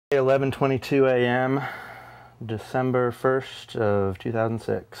11:22 a.m. December 1st of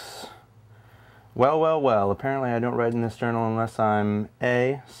 2006. Well, apparently I don't write in this journal unless I'm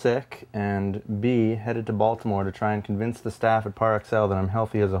A, sick, and B, headed to Baltimore to try and convince the staff at ParXL that I'm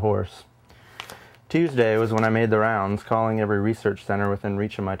healthy as a horse. Tuesday was when I made the rounds, calling every research center within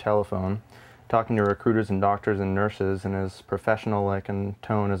reach of my telephone, talking to recruiters and doctors and nurses in as professional a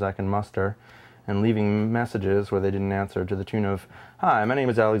tone as I can muster, and leaving messages where they didn't answer, to the tune of, "Hi, my name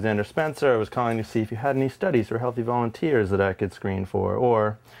is Alexander Spencer. I was calling to see if you had any studies for healthy volunteers that I could screen for."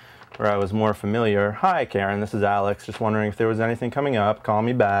 Or, where I was more familiar, "Hi, Karen, this is Alex. Just wondering if there was anything coming up. Call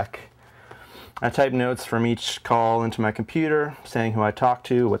me back." I typed notes from each call into my computer, saying who I talked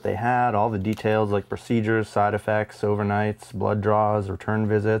to, what they had, all the details like procedures, side effects, overnights, blood draws, return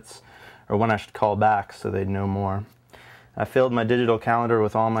visits, or when I should call back so they'd know more. I filled my digital calendar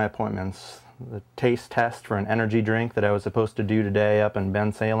with all my appointments. The taste test for an energy drink that I was supposed to do today up in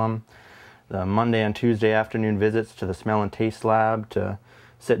Bensalem, the Monday and Tuesday afternoon visits to the smell and taste lab, to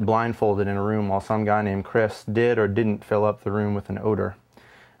sit blindfolded in a room while some guy named Chris did or didn't fill up the room with an odor.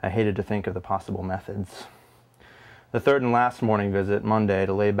 I hated to think of the possible methods. The third and last morning visit, Monday,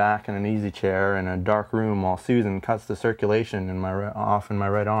 to lay back in an easy chair in a dark room while Susan cuts the circulation off in my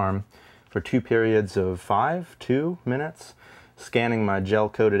right arm for 2 periods of 2 minutes, scanning my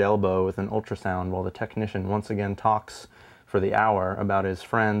gel-coated elbow with an ultrasound while the technician once again talks for the hour about his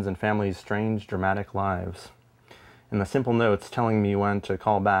friends and family's strange, dramatic lives, and the simple notes telling me when to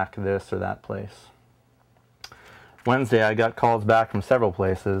call back this or that place. Wednesday, I got calls back from several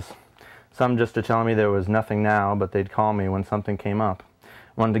places, some just to tell me there was nothing now, but they'd call me when something came up,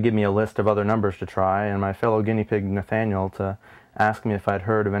 one to give me a list of other numbers to try, and my fellow guinea pig Nathaniel to ask me if I'd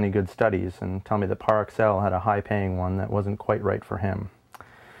heard of any good studies and tell me that ParXL had a high-paying one that wasn't quite right for him.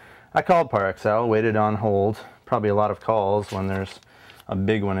 I called ParXL, waited on hold, probably a lot of calls when there's a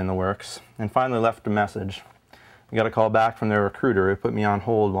big one in the works, and finally left a message. I got a call back from their recruiter who put me on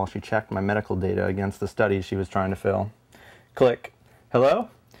hold while she checked my medical data against the studies she was trying to fill. Click. "Hello?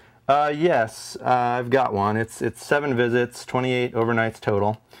 Yes, I've got one. It's 7 visits, 28 overnights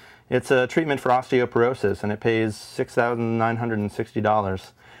total. It's a treatment for osteoporosis, and it pays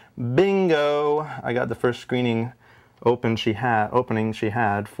 $6,960. Bingo! I got the first screening opening she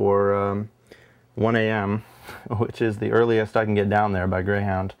had for 1 a.m., which is the earliest I can get down there by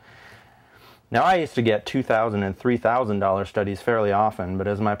Greyhound. Now, I used to get $2,000 and $3,000 studies fairly often, but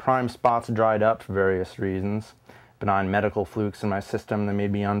as my prime spots dried up for various reasons, benign medical flukes in my system that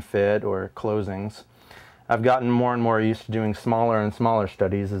made me unfit, or closings, I've gotten more and more used to doing smaller and smaller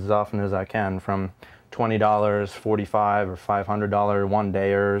studies as often as I can, from $20, $45, or $500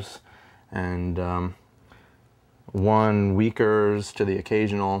 one-dayers, and 1-weekers to the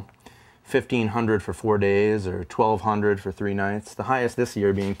occasional $1,500 for 4 days, or $1,200 for 3 nights, the highest this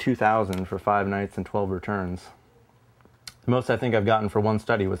year being $2,000 for 5 nights and 12 returns. The most I think I've gotten for one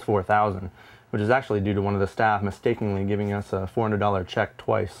study was $4,000, which is actually due to one of the staff mistakenly giving us a $400 check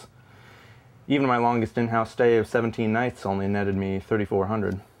twice. Even my longest in-house stay of 17 nights only netted me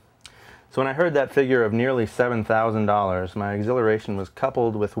 $3,400. So when I heard that figure of nearly $7,000, my exhilaration was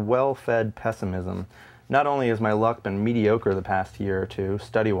coupled with well-fed pessimism. Not only has my luck been mediocre the past year or two,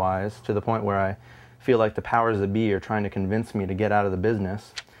 study-wise, to the point where I feel like the powers that be are trying to convince me to get out of the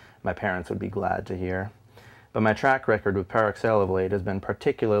business, my parents would be glad to hear, but my track record with ParXL of late has been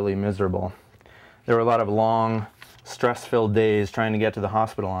particularly miserable. There were a lot of long, stress-filled days trying to get to the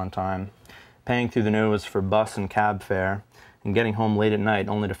hospital on time, paying through the nose for bus and cab fare, and getting home late at night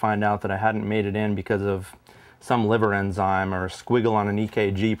only to find out that I hadn't made it in because of some liver enzyme, or a squiggle on an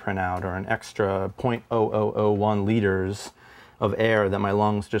EKG printout, or an extra 0.0001 liters of air that my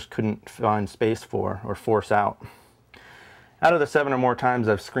lungs just couldn't find space for or force out. Out of the 7 or more times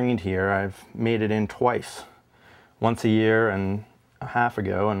I've screened here, I've made it in twice. Once a year and a half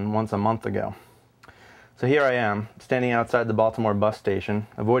ago, and once a month ago. So here I am, standing outside the Baltimore bus station,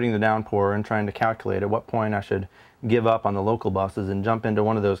 avoiding the downpour and trying to calculate at what point I should give up on the local buses and jump into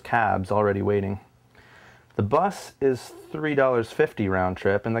one of those cabs already waiting. The bus is $3.50 round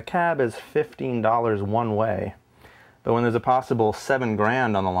trip, and the cab is $15 one way. But when there's a possible $7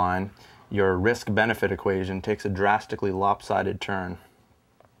 grand on the line, your risk-benefit equation takes a drastically lopsided turn.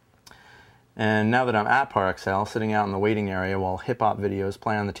 And now that I'm at ParXL, sitting out in the waiting area while hip-hop videos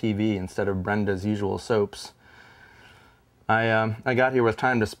play on the TV instead of Brenda's usual soaps, I got here with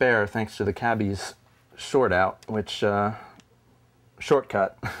time to spare thanks to the cabbie's shortcut,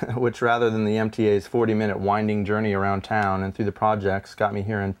 which rather than the MTA's 40-minute winding journey around town and through the projects got me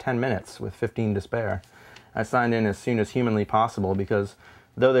here in 10 minutes with 15 to spare. I signed in as soon as humanly possible because,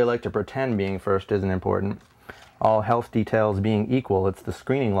 though they like to pretend being first isn't important, All health details being equal, it's the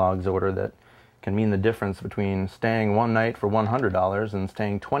screening logs order that can mean the difference between staying one night for $100 and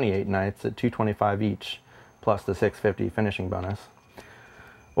staying 28 nights at $225 each, plus the $650 finishing bonus.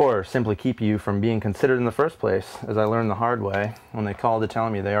 Or simply keep you from being considered in the first place, as I learned the hard way when they called to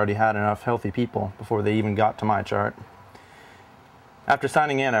tell me they already had enough healthy people before they even got to my chart. After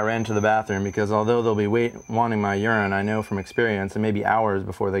signing in, I ran to the bathroom because although they'll be wanting my urine, I know from experience it may be hours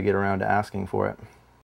before they get around to asking for it.